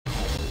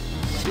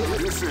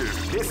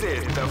This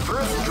is the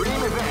first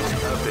dream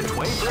event of the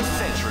 21st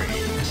century.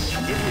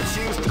 If you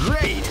choose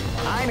great,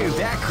 I knew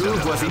that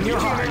groove was in your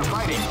heart.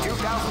 Fighting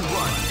 2001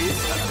 is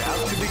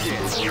about to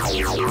begin.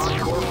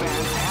 Hardcore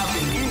fans have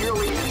been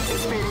eagerly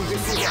anticipating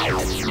this event,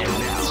 and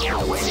now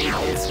the waiting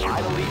is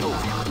finally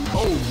over.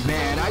 Oh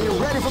man, are you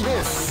ready for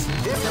this?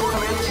 This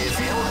tournament is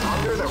held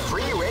under the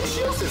free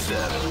ratio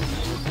system.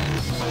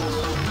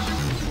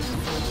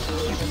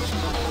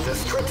 The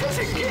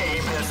strategic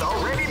game has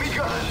already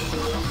begun.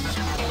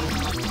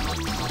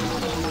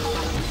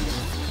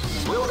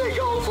 Will they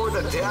go for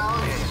the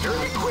down and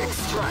dirty quick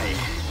strike?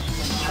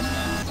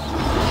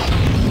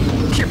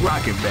 Keep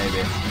rocking,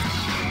 baby.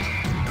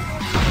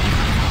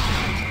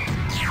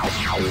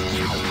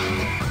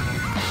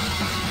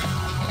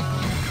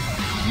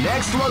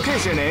 Next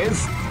location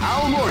is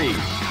Aomori.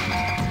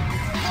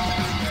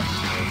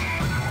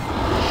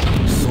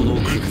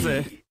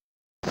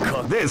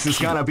 This is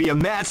gonna be a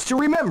match to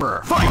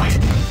remember. Fight!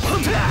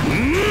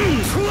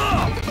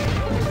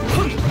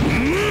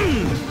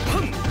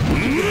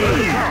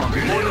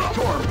 Before the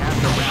storm has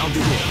the round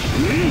begin.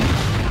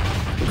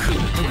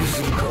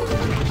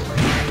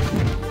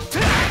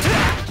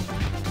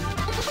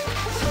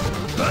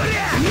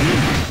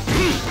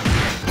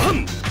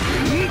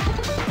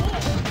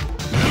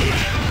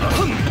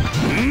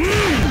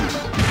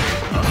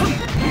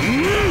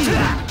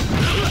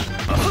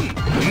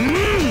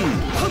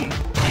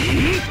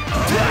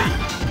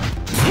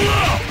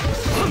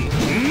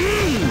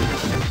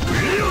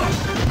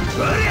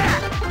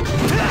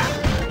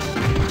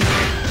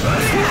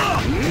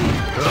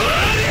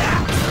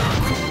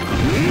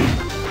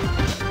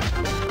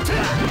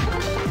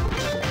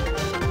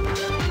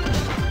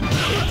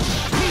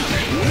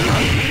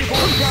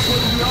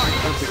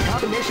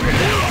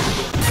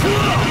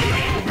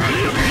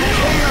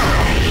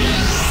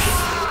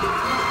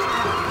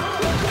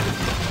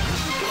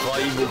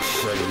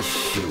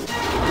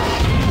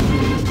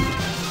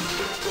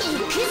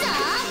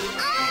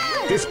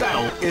 This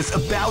battle is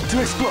about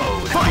to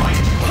explode. Fight!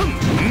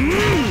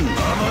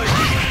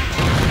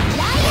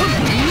 Wow,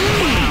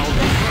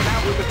 they come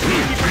out with a 2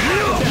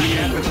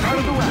 at the start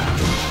of the round.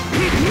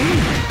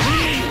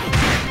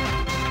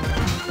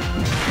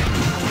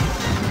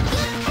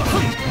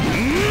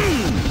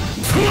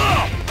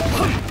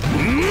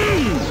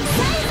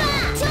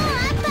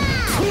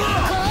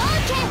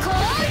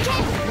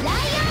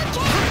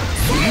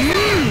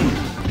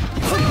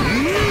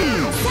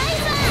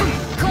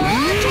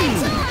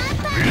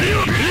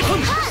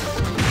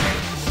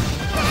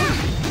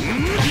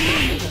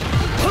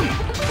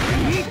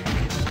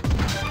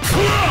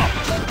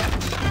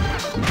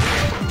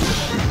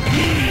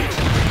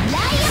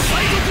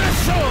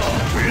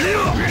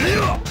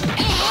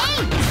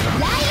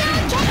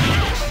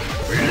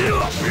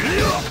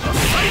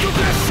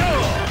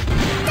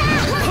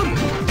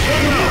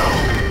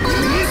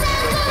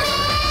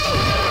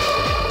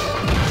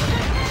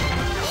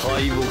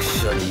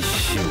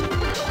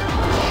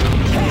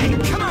 Hey,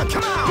 come on,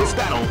 come on! This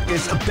battle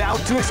is about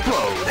to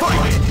explode.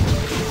 Fight!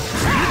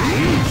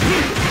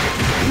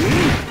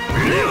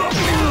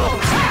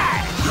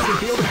 You can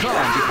feel the calm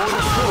before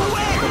the storm.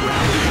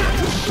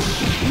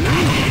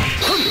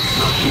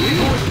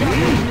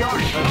 The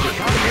art of the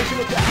combination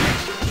attack.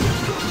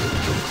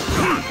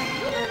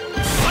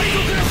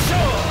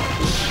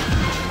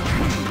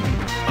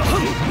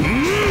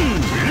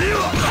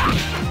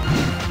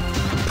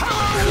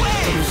 Power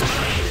waves!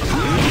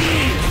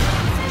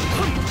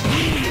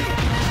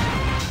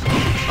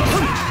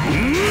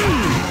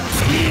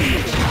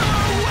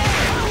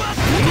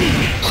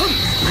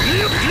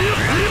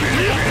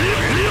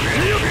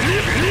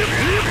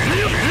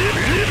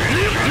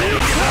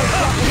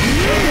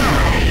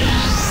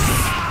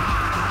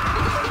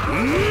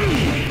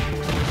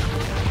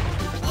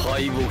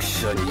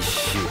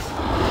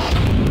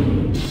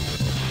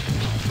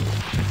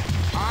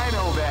 I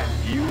know that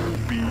you'll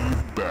be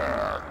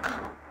back.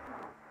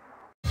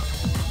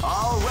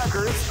 All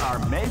records are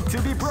made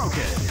to be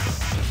broken.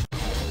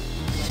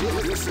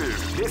 This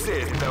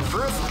is the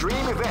first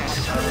dream event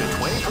of the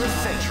 21st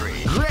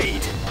century.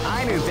 Great!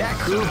 I knew that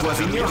groove was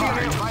in your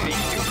heart. Fighting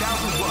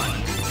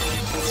 2001.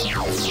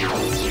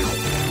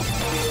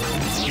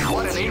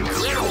 What an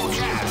incredible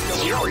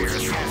cast of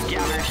warriors has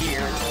gathered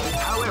here.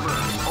 However,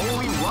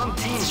 only one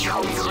team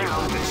shall be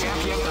crowned the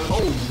champion.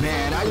 Oh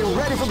man, are you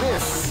ready for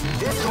this?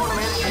 This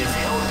tournament is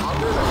held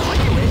under the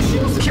free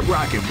ratio system. Keep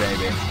rocking,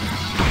 baby.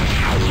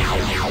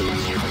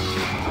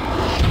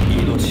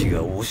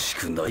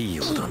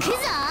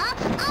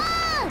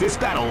 This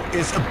battle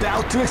is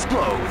about to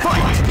explode.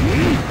 Fight!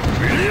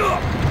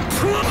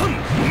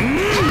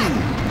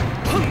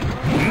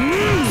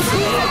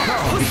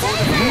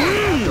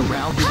 The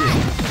round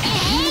begins.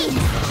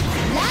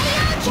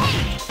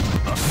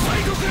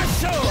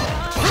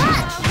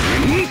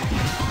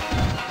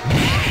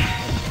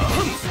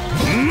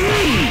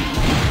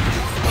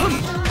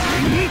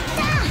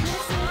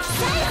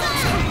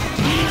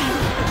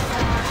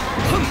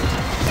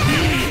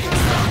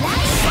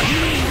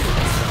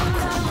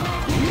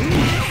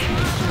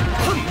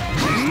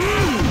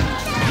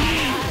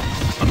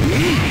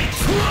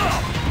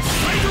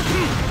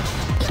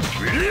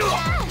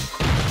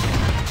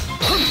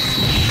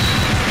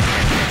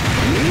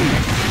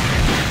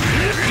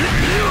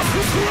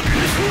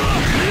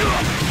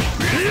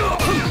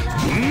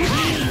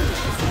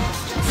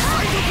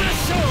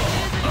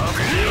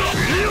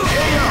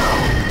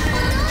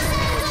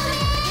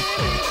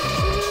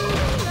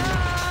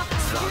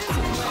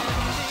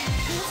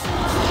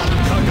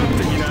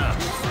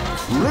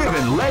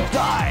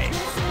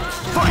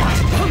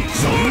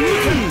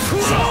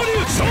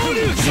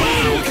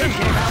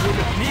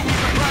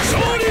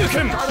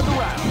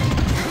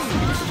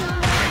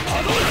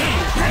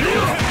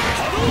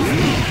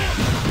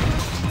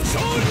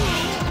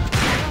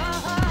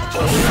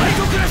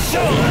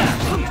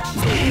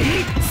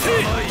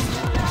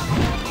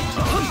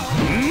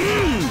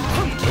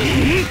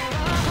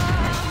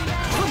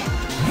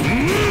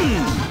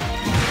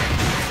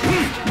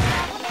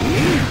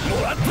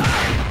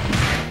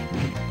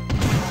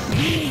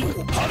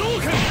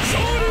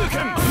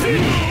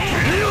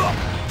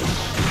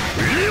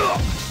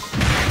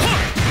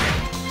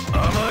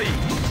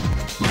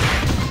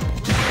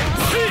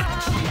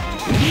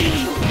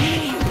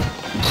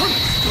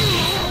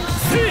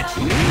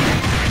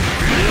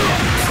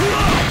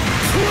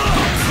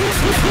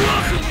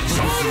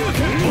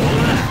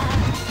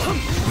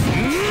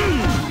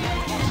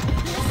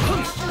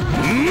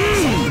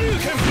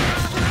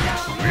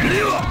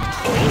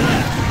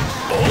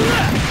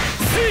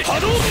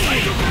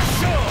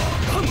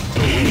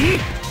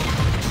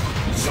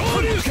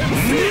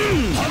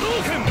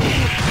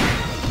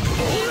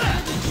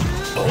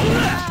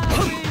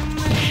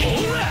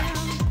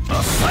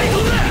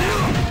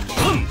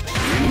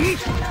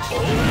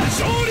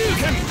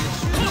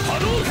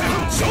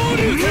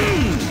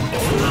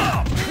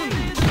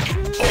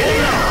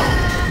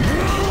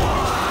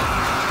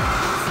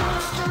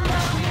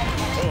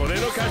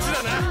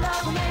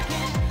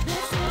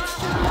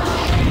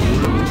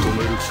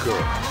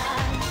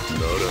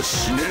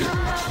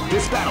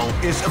 This battle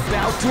is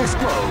about to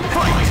explode.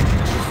 Fight!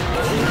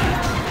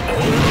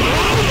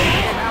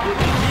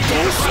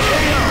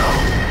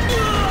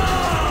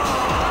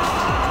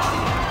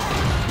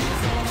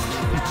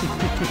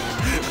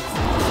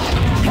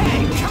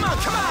 Hey, come on,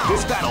 come on!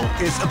 This battle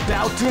is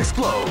about to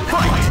explode.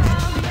 Fight!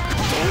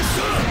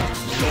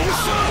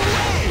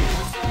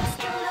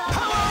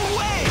 Power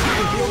away! You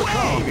can feel the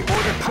calm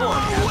before the power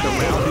as the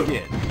round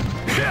begins.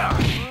 Yeah!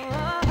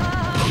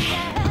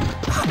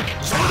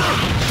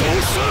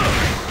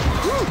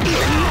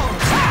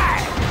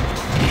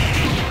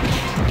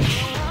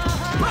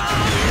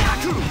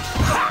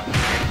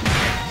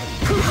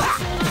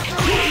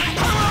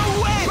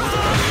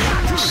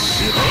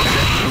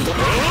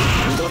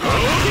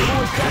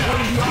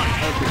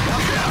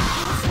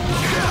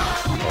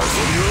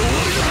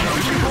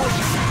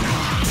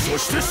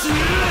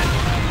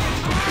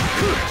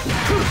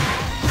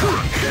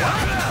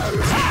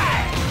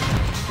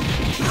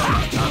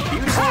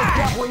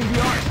 Grappling the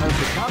art of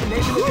the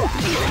combination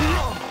attack.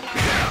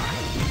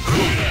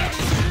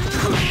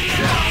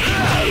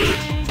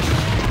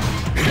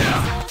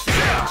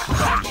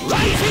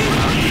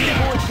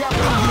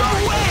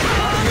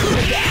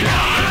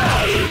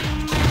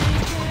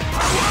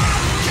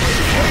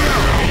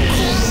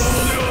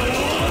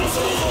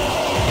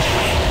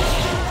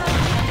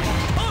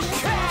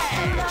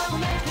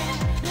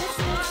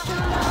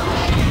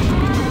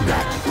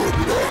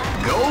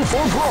 Go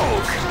for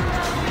broke.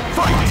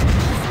 Fight.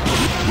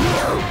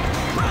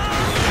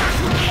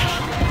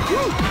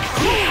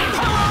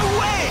 Power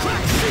away!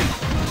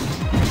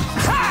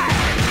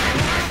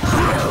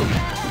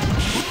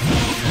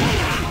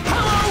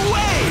 Power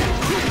away!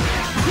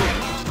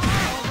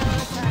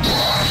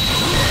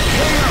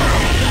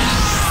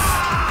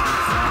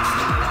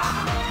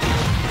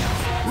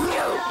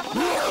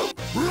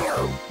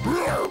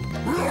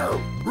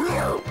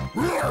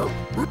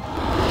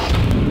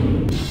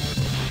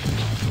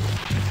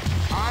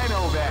 I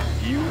know that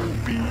you'll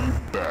be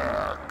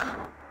back.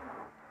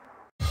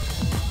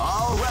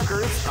 All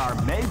records are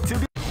made to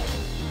be.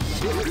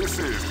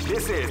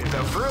 This is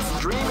the first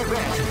dream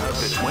event of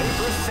the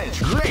 21st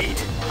century.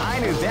 Great! I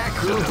knew that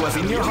groove was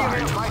in your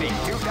heart. Fighting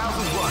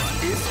 2001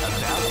 is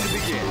about to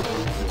begin.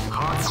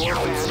 Hardcore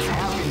fans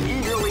have been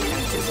eagerly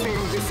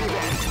anticipating this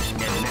event,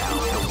 and now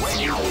the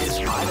wait is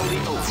finally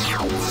over.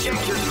 Check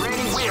your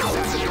training wheels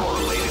at the door,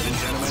 ladies and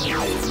gentlemen.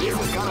 This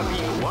is gonna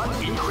be one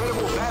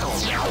incredible battle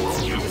that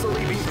will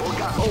easily be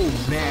forgotten. Oh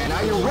man,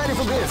 are you ready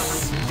for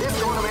this? This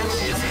tournament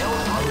is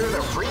held under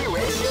the free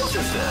ratio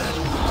system.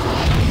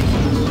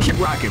 Keep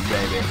rocking,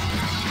 baby.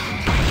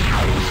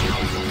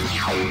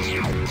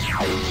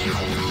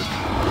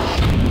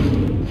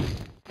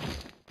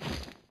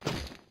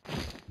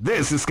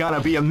 This is gonna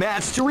be a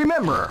match to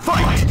remember.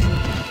 Fight!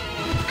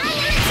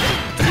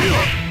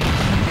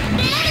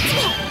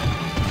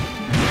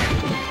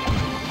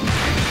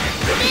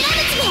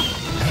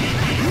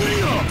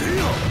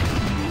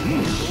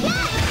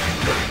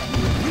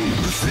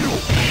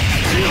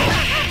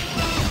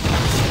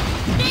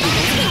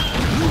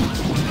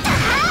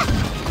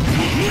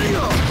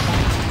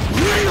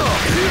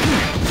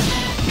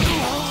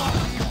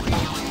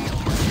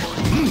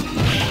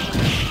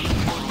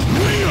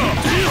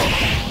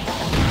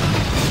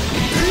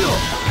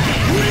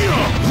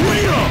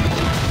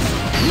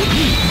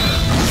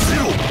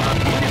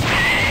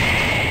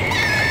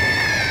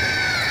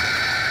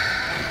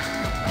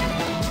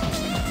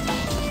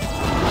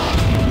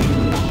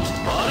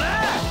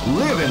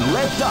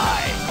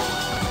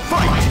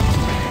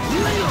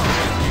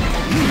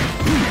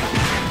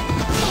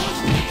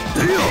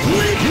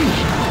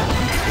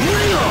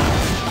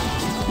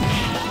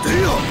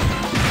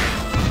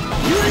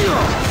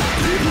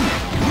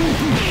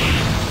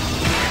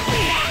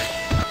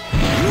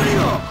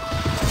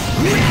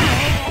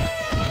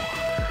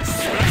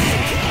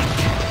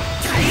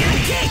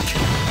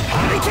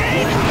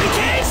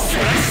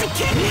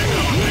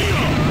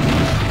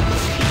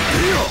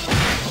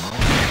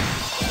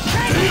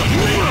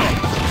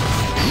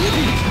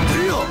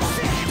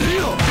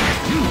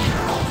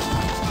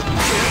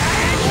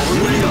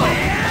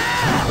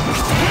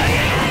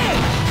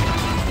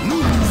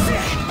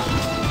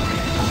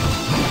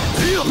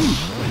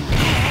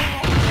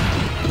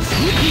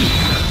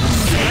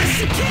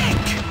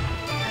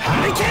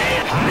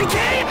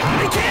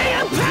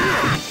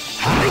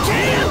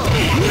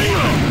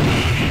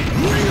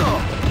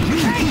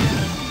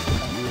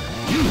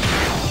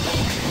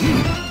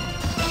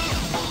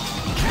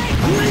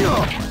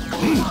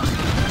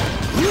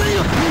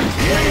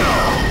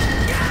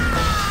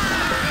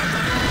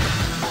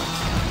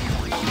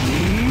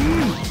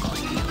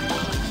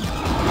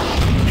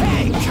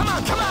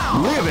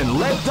 Live and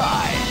let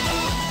die.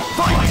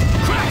 Fight!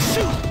 Crash!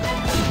 Shoot!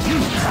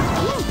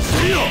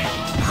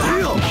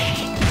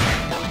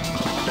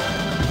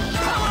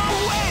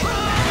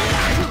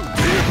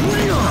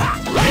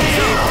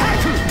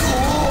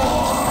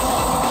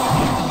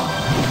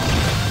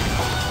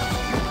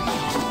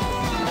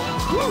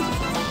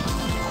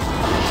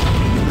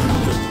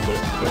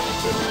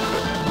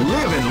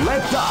 Live and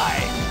let die.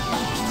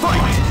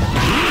 Fight!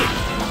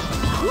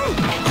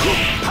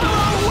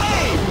 Power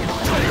wave!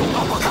 Power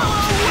wave!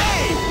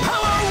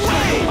 Power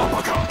wave!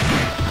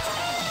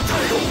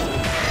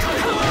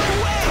 Power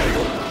wave!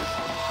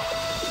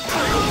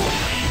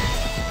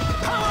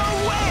 Power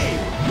wave!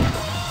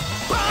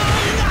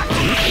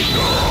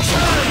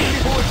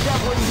 Before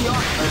defining the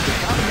art of the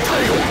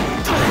combination.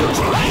 Are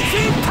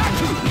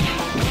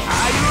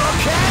you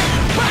okay?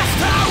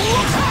 Master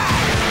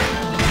Wukai!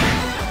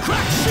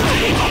 Crack shoot!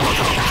 Before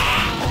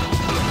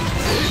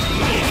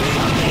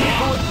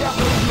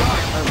defining the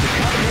art of the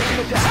combination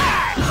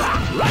attack.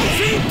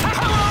 Rising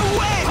power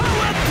wave!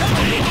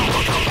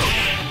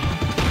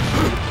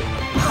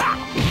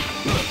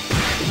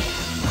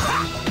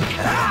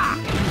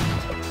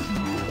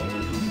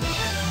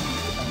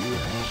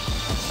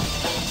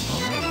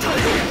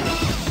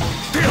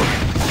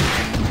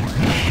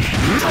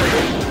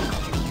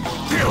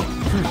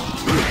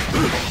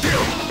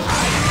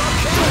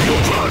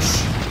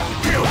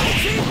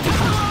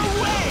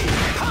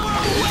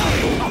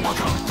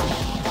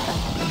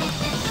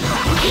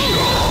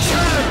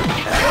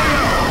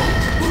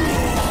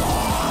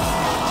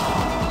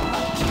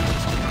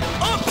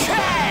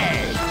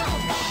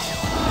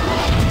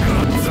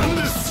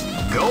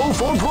 Go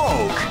for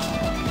broke!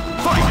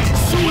 Fight!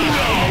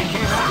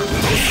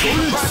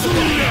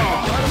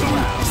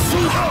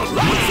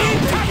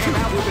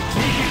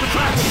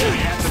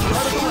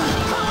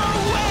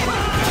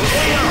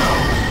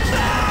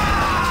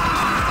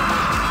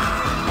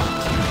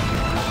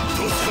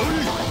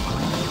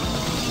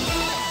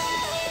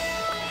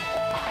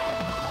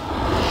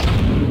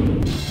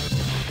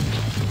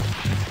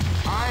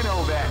 I know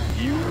that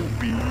you'll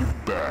be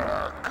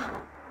back.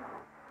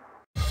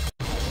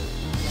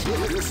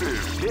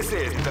 This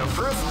is the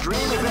first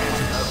dream event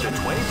of the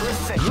 21st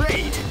century.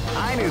 Great!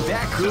 I knew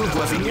that groove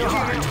was in your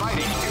heart.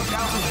 Fighting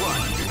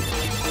 2001.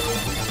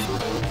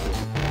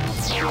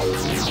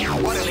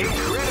 What an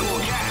incredible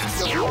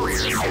cast of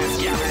warriors has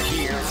gathered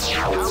here.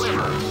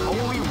 However,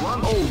 only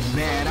one. Oh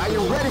man, are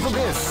you ready for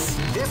this?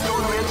 This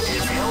tournament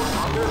is held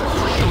under the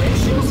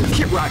regulations.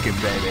 Keep rocking,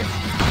 baby.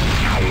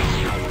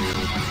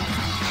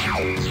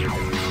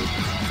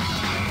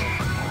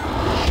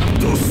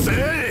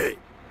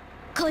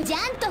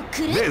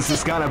 This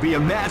is gonna be a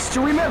match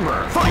to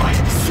remember. Fight!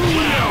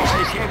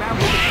 They came out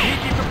with a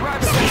sneaky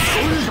surprise.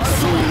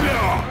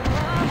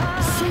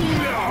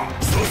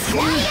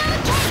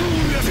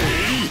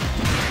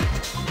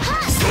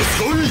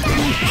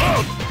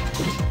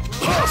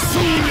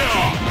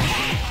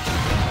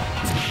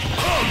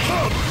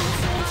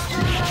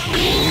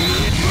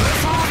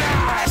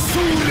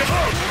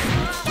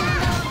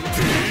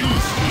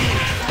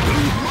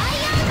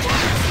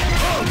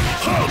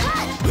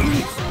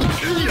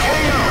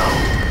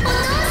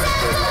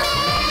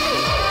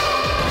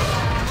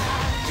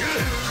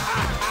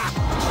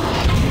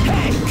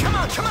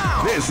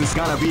 This is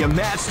gonna be a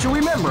match to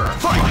remember.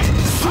 Fight!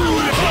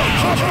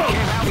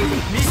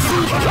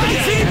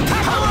 Rising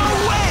power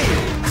wave!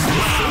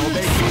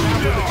 They came out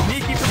with a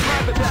sneaky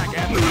surprise attack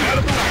at the start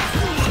of the round.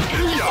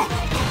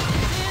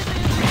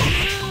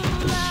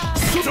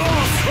 Star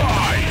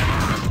Strike!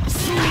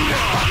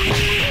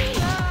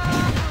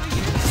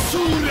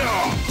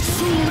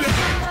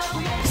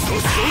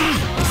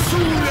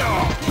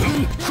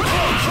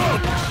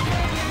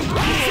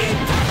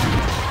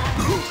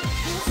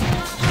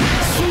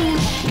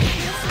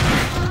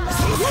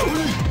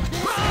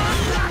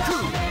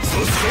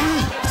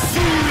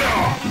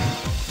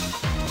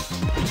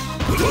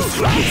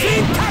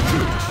 Rising Taku!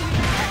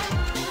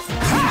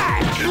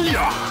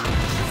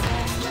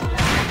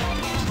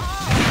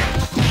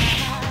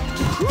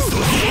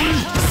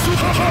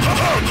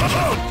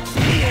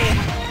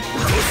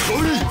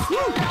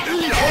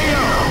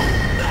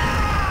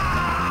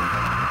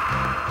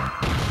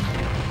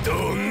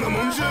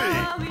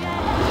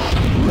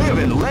 Live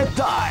and let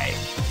die.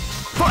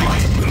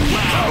 Fight!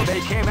 Wow,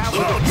 they came out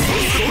with a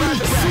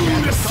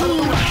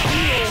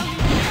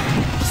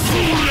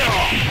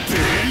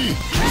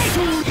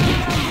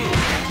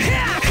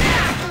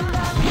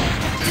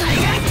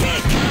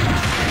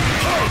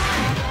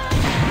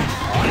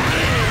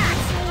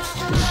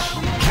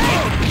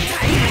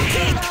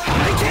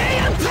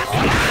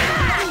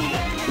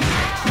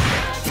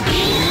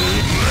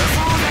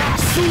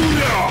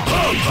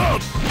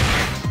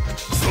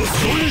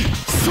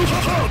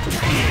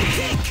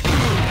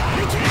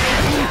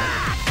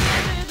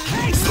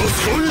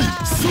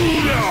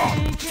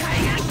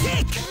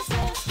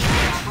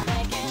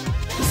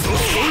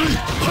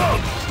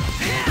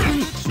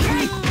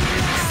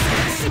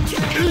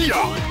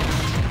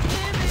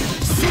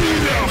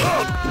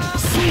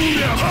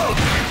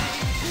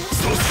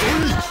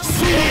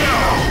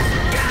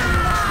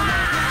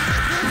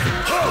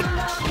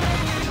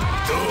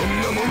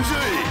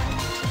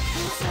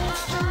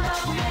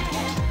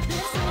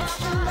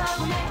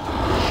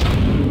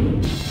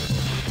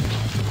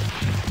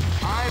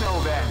I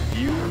know that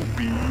you'll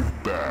be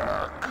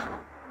back.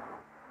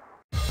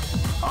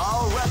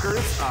 All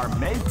records are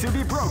made to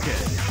be broken.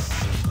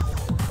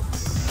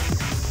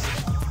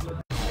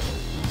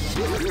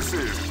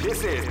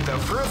 This is the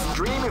first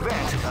dream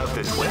event of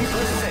the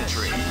 21st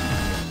century.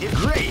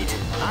 Great!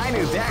 I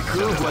knew that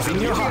groove was in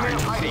your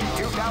heart. Fighting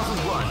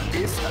 2001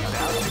 is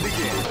about to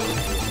begin.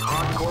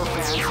 Hardcore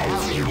fans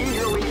have been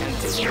eagerly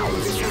anticipating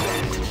this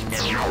event,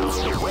 and now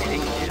the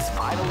waiting is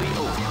finally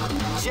over.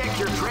 Check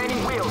your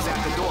training wheels at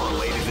the door,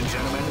 ladies and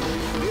gentlemen.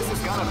 This is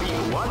gonna be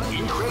one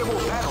incredible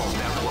battle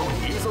that won't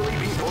easily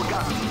be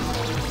forgotten.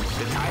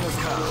 The time has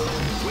come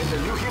when the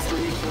new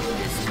history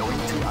is going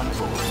to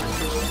unfold.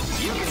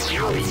 You can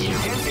feel the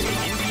intensity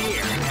in the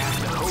air as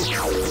the hopes,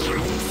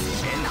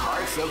 dreams, and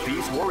hearts of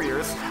these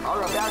warriors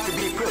are about to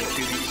be put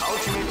to the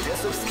ultimate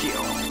test of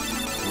skill.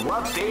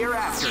 What they are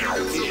after is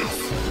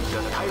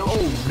the title.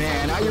 Oh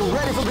man, are you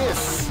ready for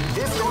this?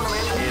 This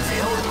tournament is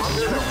held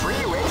under the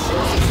free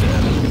ratio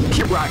system.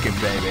 Keep rocking,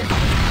 baby.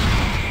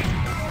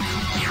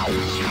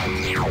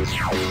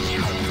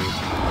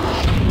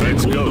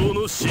 Let's go.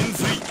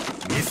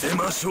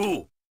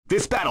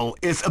 This battle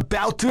is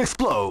about to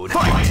explode.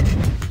 Fight!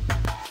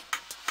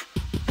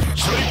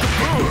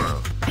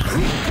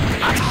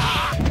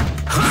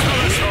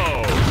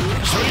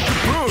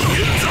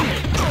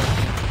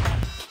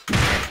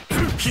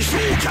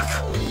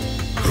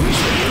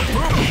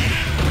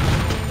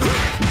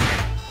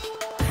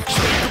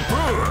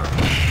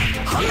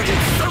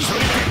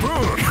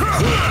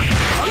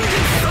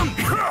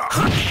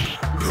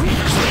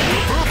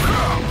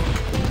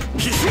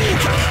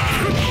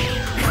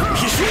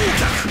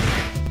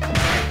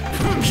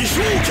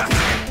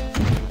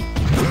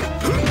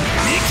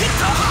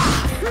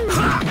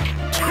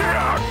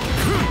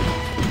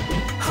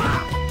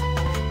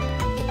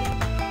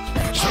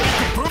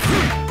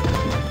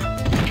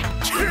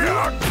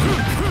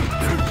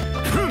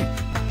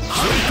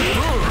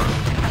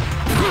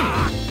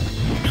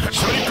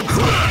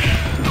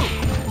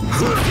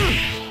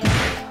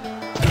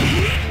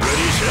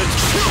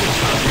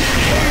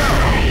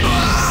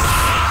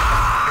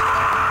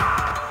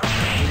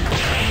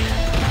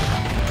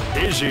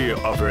 Easy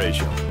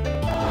operation.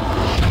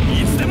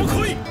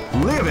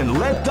 Live and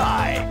let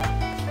die.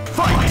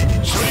 Fight!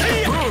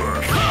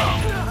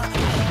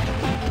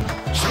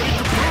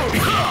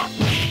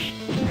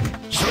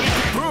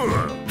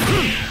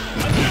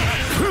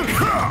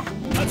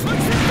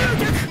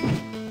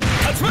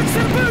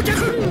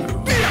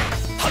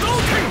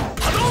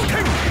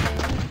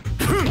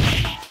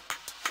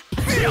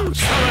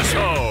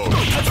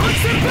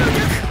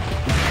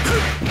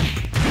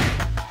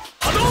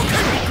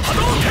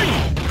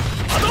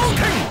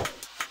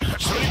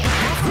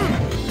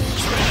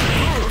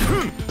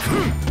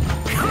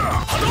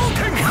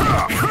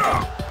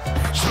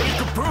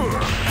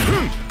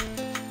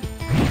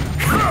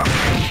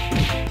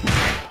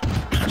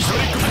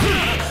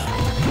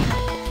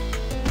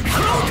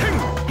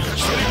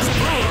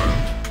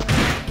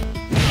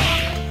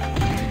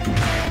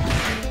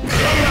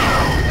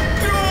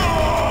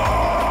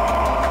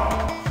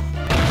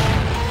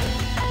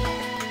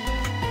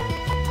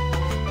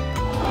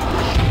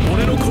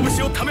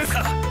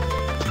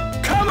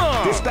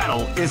 This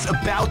battle is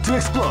about to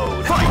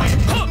explode. Fight!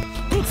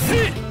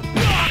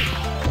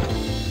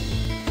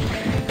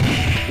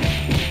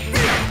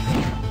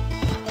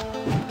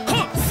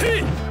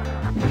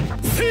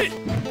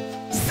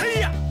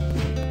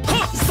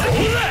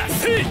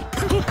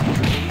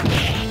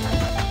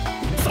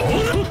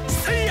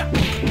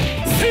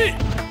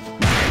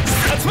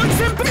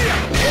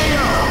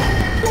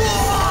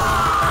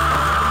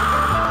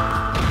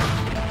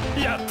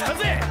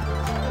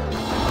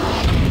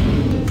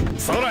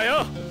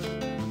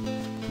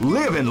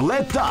 Live and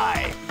let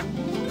die.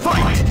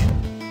 Fight!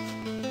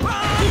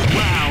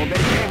 Wow, they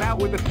came out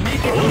with a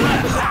sneaky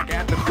attack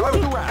at the start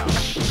of the round.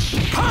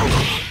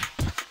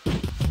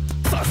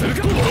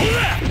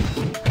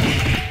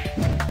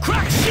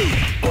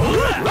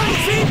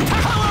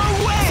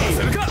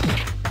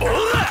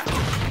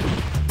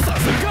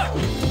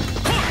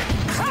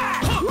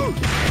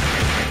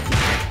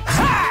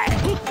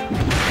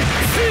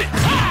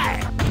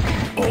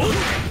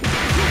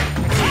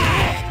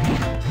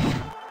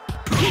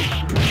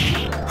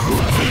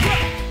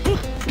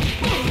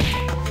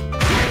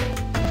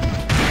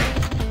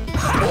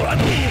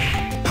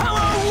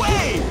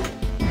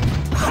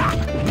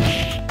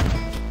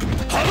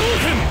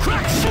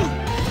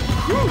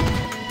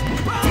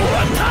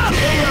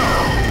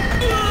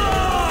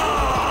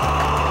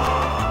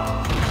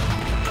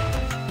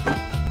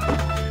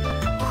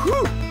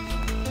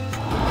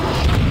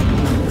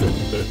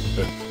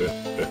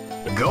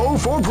 Go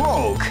for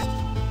broke.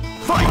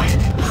 Fight.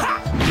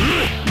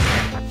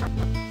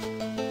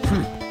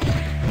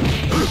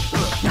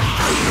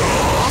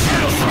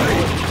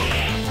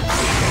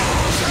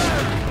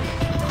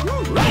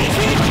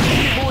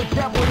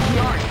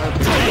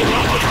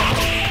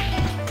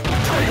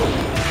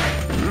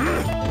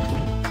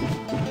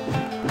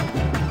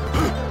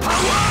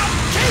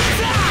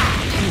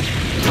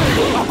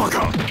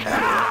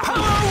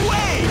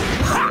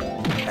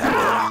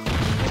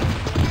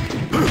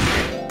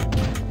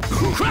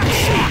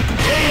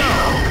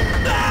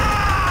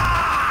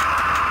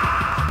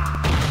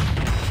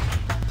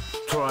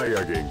 Try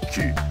again,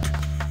 kid.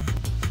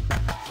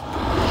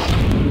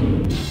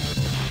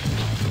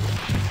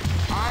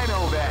 I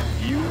know that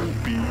you'll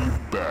be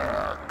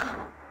back.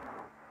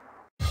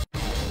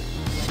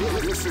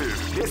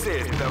 This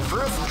is the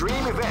first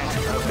dream event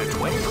of the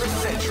 21st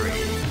century.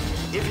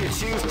 If you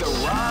choose the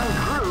wrong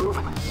groove,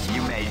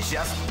 you may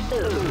just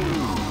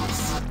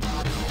lose.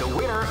 The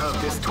winner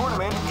of this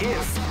tournament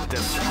is the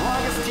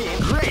strongest team.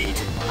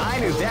 Great! I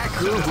knew that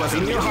groove was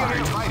in your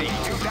heart. Fighting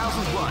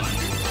 2001.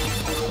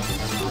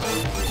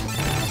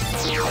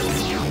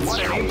 What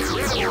an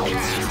incredible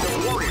cast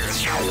of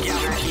warriors has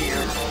gathered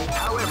here.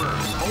 However,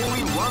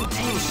 only one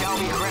team shall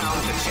be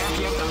crowned the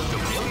champion of the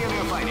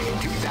Millionaire Fighting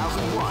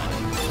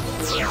 2001.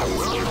 The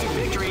road to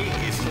victory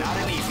is not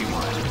an easy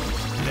one.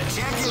 The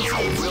champion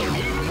team will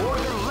need more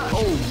than luck.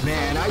 Oh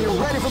man, are you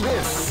ready for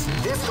this?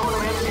 This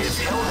tournament is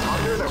held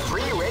under the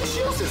free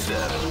ratio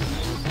system.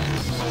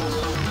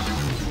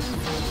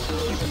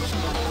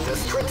 The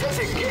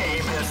strategic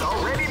game has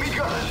already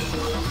begun.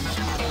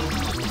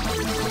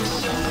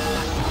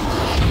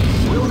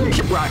 Will they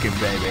keep rocking,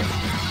 baby?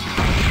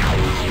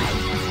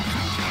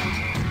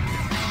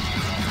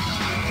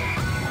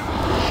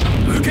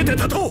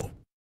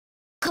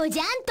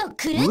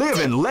 Live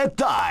and let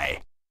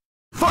die.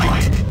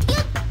 Fight!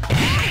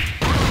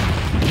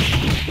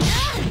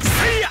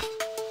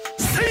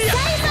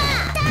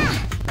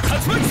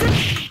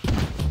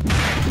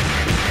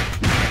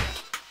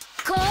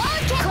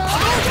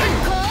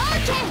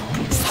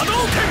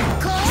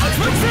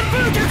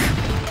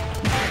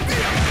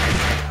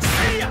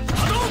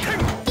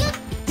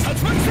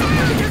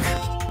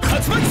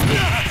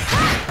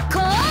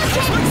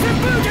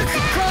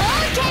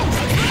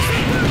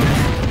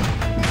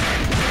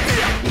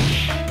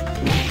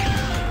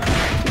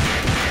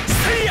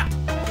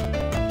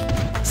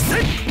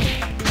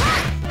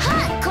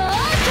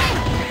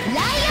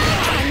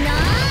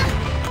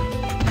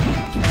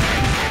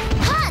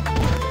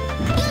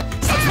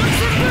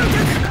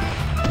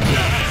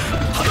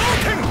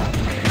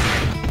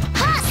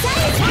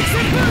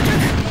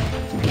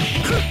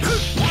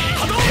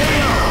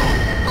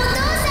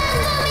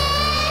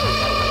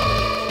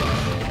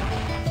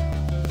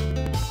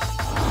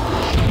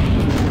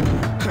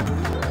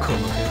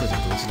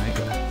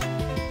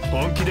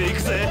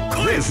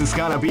 This is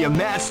gonna be a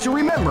match to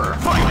remember.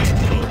 Fight!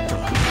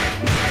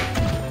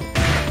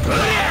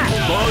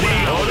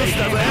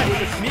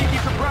 With a sneaky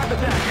surprise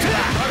attack at the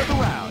start of the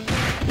round.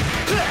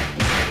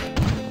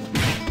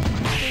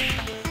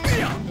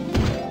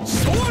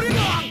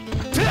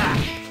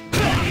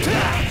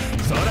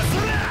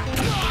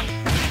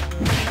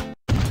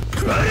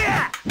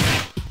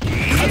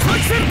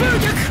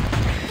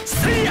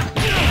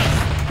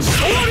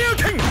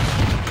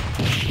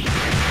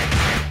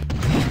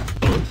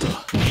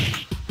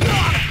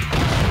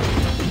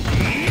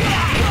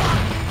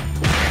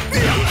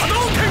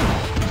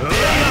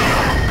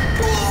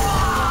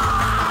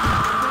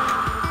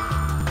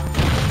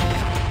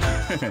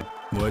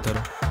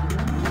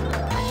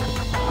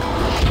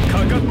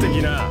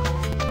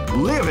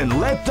 Live and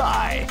let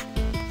die.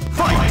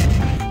 Fight!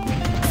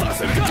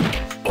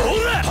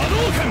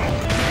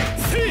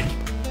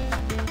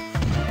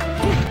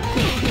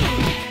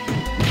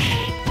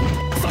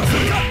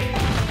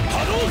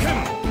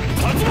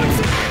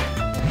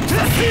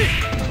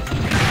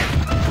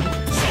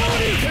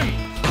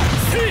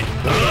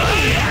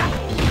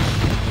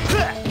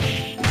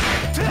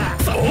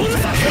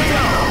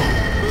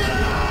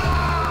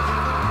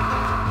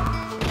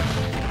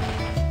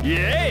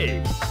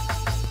 Yay!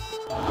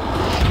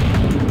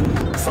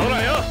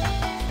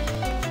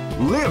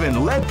 Live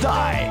and let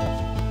die.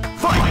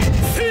 Fight!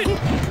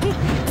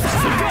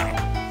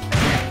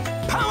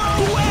 Power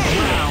away!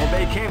 Now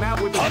they came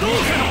out with a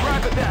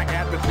surprise attack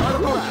at the start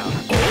of the round.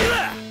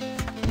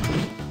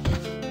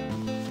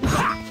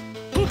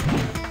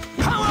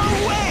 Power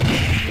away!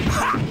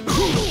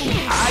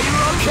 Are you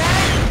okay?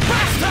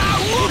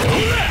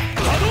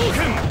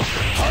 Hadouken!